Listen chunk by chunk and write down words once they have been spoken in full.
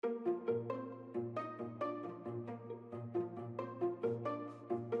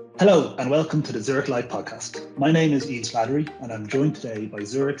Hello and welcome to the Zurich Live podcast. My name is Yves Slattery and I'm joined today by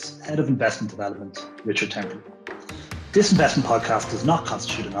Zurich's Head of Investment Development, Richard Temple. This investment podcast does not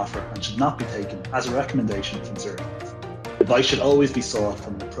constitute an offer and should not be taken as a recommendation from Zurich. Advice should always be sought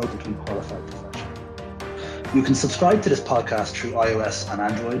from an appropriately qualified professional. You can subscribe to this podcast through iOS and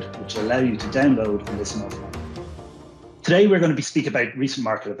Android, which will allow you to download and listen offline. Today we're going to be speaking about recent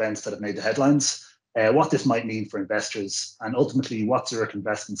market events that have made the headlines, what this might mean for investors, and ultimately what Zurich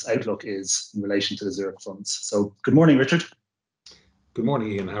Investments' outlook is in relation to the Zurich funds. So good morning, Richard. Good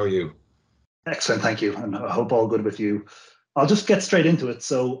morning, Ian. How are you? Excellent, thank you. And I hope all good with you. I'll just get straight into it.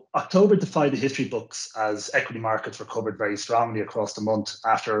 So October defied the history books as equity markets recovered very strongly across the month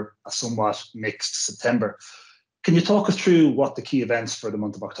after a somewhat mixed September. Can you talk us through what the key events for the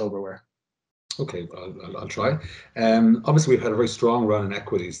month of October were? Okay, I'll try. Obviously, we've had a very strong run in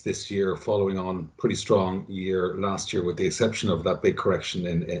equities this year, following on pretty strong year last year, with the exception of that big correction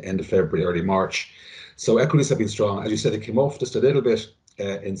in end of February, early March. So equities have been strong. As you said, they came off just a little bit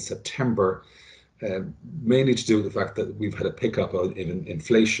in September, mainly to do with the fact that we've had a pickup in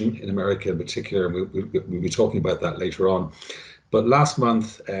inflation in America in particular, and we'll be talking about that later on. But last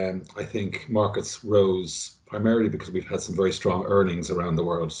month, I think markets rose primarily because we've had some very strong earnings around the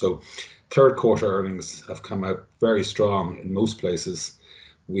world. So third quarter earnings have come out very strong in most places.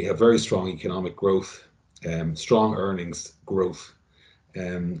 We have very strong economic growth, strong earnings growth,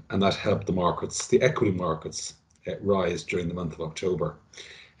 and that helped the markets, the equity markets, rise during the month of October.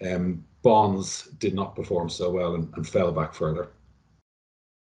 Bonds did not perform so well and fell back further.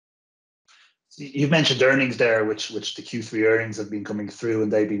 You've mentioned earnings there, which the Q3 earnings have been coming through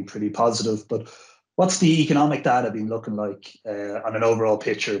and they've been pretty positive. But what's the economic data been looking like on an overall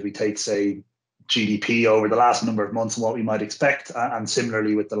picture if we take, say, GDP over the last number of months and what we might expect, and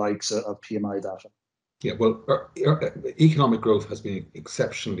similarly with the likes of PMI data? Yeah, well, economic growth has been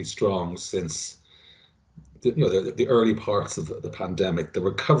exceptionally strong since the early parts of the pandemic. The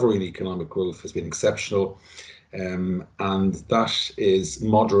recovery in economic growth has been exceptional, and that is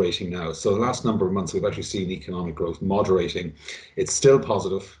moderating now. So the last number of months, we've actually seen economic growth moderating. It's still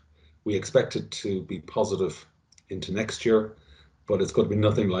positive. We expect it to be positive into next year, but it's going to be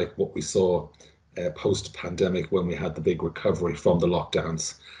nothing like what we saw post-pandemic when we had the big recovery from the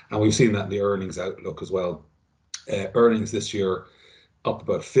lockdowns. And we've seen that in the earnings outlook as well. Earnings this year up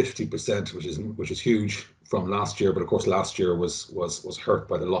about 50%, which is huge from last year. But of course, last year was hurt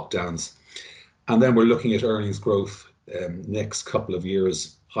by the lockdowns. And then we're looking at earnings growth next couple of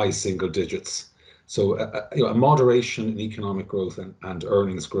years, high single digits. So a moderation in economic growth and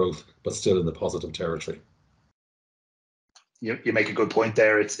earnings growth, but still in the positive territory. You make a good point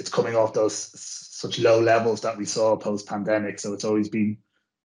there. It's coming off those such low levels that we saw post-pandemic. So it's always been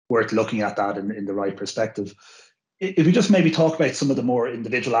worth looking at that in the right perspective. If we just maybe talk about some of the more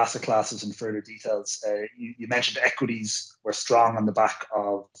individual asset classes in further details, you mentioned equities were strong on the back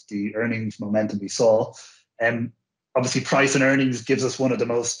of the earnings momentum we saw. Obviously, price and earnings gives us one of the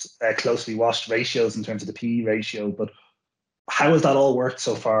most closely watched ratios in terms of the PE ratio. But how has that all worked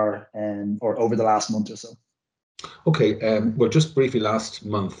so far, or over the last month or so? Okay, well, just briefly, last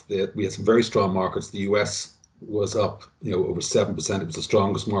month we had some very strong markets. The US was up, over 7%. It was the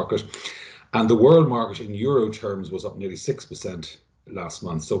strongest market. And the world market in euro terms was up nearly 6% last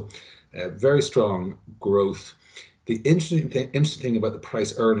month. So very strong growth. The interesting thing about the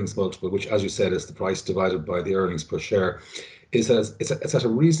price earnings multiple, which, as you said, is the price divided by the earnings per share, is that it's at a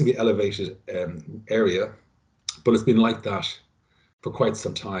reasonably elevated area, but it's been like that for quite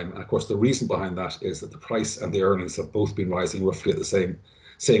some time. And of course, the reason behind that is that the price and the earnings have both been rising roughly at the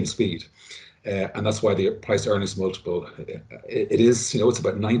same speed. And that's why the price earnings multiple, it is, it's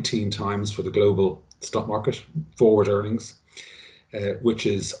about 19 times for the global stock market forward earnings, which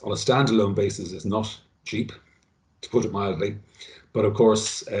is on a standalone basis is not cheap, to put it mildly. But of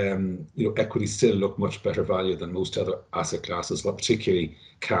course, equities still look much better value than most other asset classes, but particularly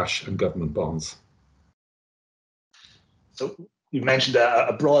cash and government bonds. So you mentioned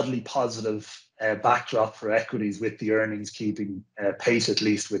a broadly positive backdrop for equities, with the earnings keeping pace, at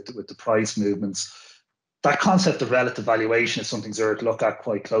least with the price movements. That concept of relative valuation is something Zurich look at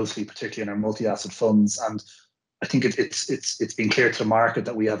quite closely, particularly in our multi-asset funds. And I think it's been clear to the market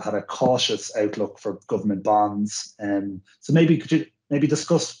that we have had a cautious outlook for government bonds. So maybe could you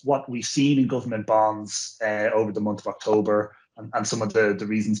discuss what we've seen in government bonds over the month of October and some of the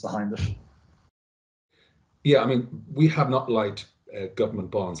reasons behind it? Yeah, I mean, we have not liked government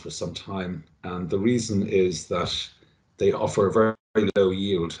bonds for some time, and the reason is that they offer a very, very low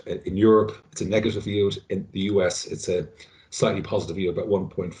yield. In Europe, it's a negative yield. In the US, it's a slightly positive yield, about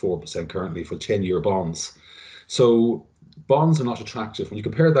 1.4% currently for 10-year bonds. So bonds are not attractive. When you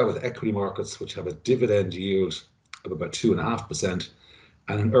compare that with equity markets, which have a dividend yield of about 2.5%,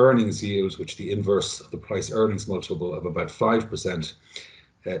 and an earnings yield, which the inverse of the price earnings multiple of about 5%,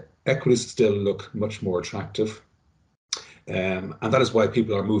 equities still look much more attractive. And that is why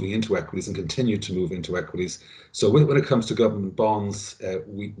people are moving into equities and continue to move into equities. So when it comes to government bonds,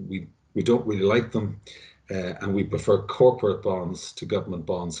 we don't really like them, and we prefer corporate bonds to government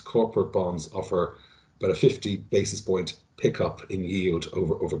bonds. Corporate bonds offer about a 50 basis point pickup in yield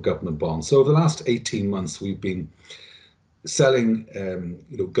over government bonds. So over the last 18 months, we've been selling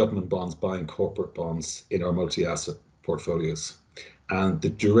government bonds, buying corporate bonds in our multi-asset portfolios. And the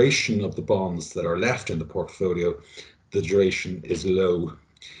duration of the bonds that are left in the portfolio, the duration is low,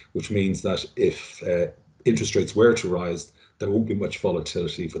 which means that if interest rates were to rise, there won't be much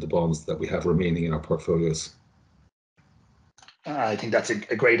volatility for the bonds that we have remaining in our portfolios. I think that's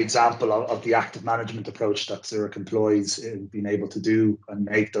a great example of the active management approach that Zurich employs in being able to do and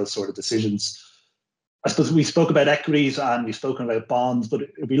make those sort of decisions. I suppose we spoke about equities and we've spoken about bonds, but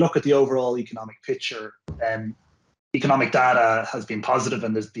if we look at the overall economic picture, economic data has been positive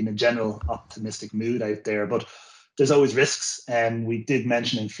and there's been a general optimistic mood out there, but there's always risks. And we did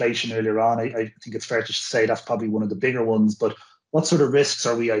mention inflation earlier on. I think it's fair to say that's probably one of the bigger ones, but what sort of risks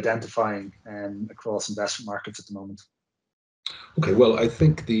are we identifying across investment markets at the moment? Okay, well, I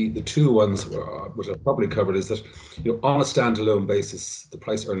think the two ones which I've probably covered is that, on a standalone basis, the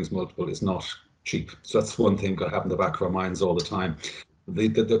price earnings multiple is not cheap. So that's one thing got to have in the back of our minds all the time.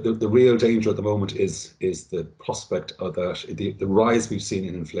 The real danger at the moment is the prospect of that the rise we've seen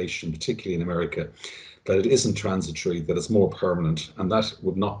in inflation, particularly in America, that it isn't transitory, that it's more permanent, and that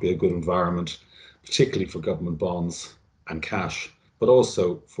would not be a good environment, particularly for government bonds and cash, but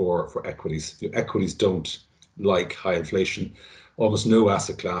also for equities. Equities don't like high inflation. Almost no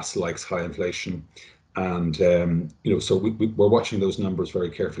asset class likes high inflation. And, so we're watching those numbers very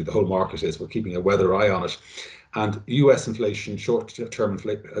carefully. The whole market is. We're keeping a weather eye on it. And US inflation, short-term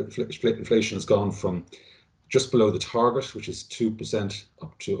inflation has gone from just below the target, which is 2%,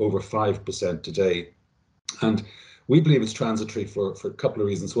 up to over 5% today. And we believe it's transitory for a couple of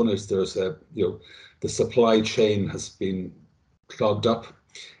reasons. One is there's the supply chain has been clogged up.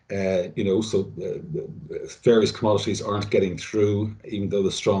 So various commodities aren't getting through, even though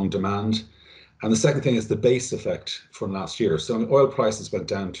there's strong demand. And the second thing is the base effect from last year. So oil prices went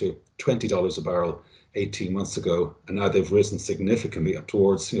down to $20 a barrel 18 months ago, and now they've risen significantly up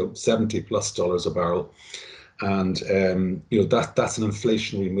towards $70+ a barrel. And that's an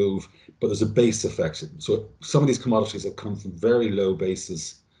inflationary move, but there's a base effect. So some of these commodities have come from very low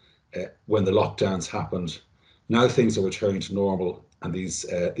bases when the lockdowns happened. Now things are returning to normal, and these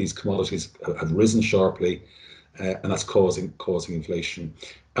commodities have risen sharply, and that's causing inflation.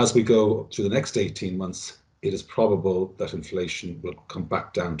 As we go through the next 18 months, it is probable that inflation will come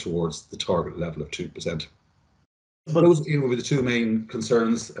back down towards the target level of 2%. But those were the two main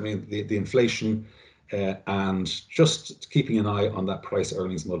concerns. I mean, the inflation and just keeping an eye on that price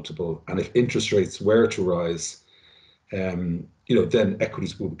earnings multiple. And if interest rates were to rise, then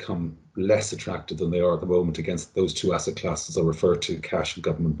equities will become less attractive than they are at the moment against those two asset classes I referred to, cash and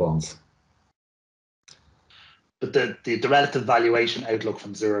government bonds. But the relative valuation outlook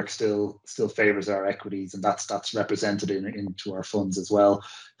from Zurich still favours our equities, and that's represented into our funds as well.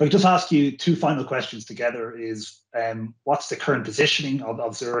 If I could just ask you two final questions together is what's the current positioning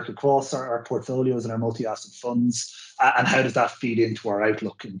of Zurich across our portfolios and our multi-asset funds, and how does that feed into our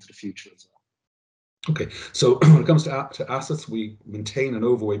outlook into the future as well? Okay, so when it comes to assets, we maintain an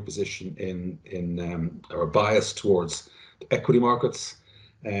overweight position in our bias towards equity markets.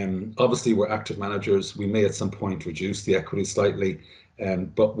 Obviously, we're active managers. We may at some point reduce the equity slightly,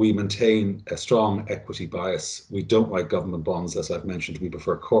 but we maintain a strong equity bias. We don't like government bonds, as I've mentioned. We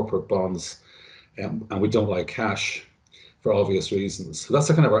prefer corporate bonds, and we don't like cash for obvious reasons. So that's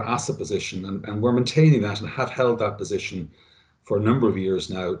a kind of our asset position, and we're maintaining that and have held that position for a number of years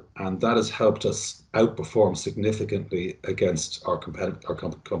now, and that has helped us outperform significantly against our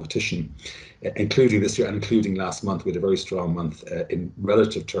competition, including this year and including last month. We had a very strong month in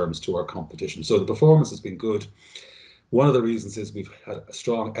relative terms to our competition. So the performance has been good. One of the reasons is we've had a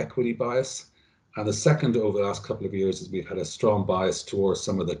strong equity bias, and the second over the last couple of years is we've had a strong bias towards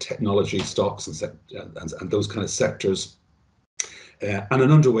some of the technology stocks and those kind of sectors, and an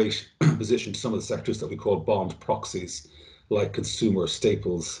underweight position to some of the sectors that we call bond proxies, like consumer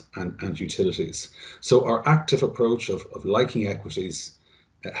staples and utilities. So our active approach of liking equities,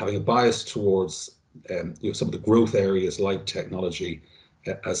 having a bias towards some of the growth areas like technology,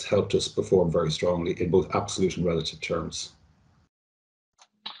 has helped us perform very strongly in both absolute and relative terms.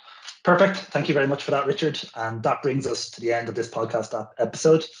 Perfect. Thank you very much for that, Richard. And that brings us to the end of this podcast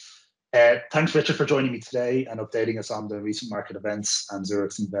episode. Thanks, Richard, for joining me today and updating us on the recent market events and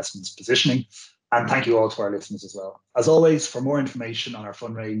Zurich's investments positioning. And thank you all to our listeners as well. As always, for more information on our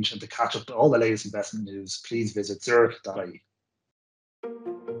fund range and to catch up to all the latest investment news, please visit zurich.ie.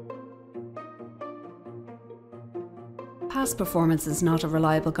 Past performance is not a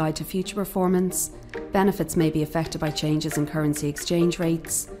reliable guide to future performance. Benefits may be affected by changes in currency exchange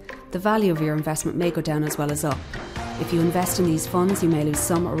rates. The value of your investment may go down as well as up. If you invest in these funds, you may lose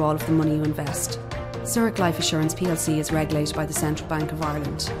some or all of the money you invest. Zurich Life Assurance plc is regulated by the Central Bank of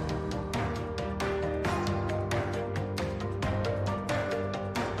Ireland.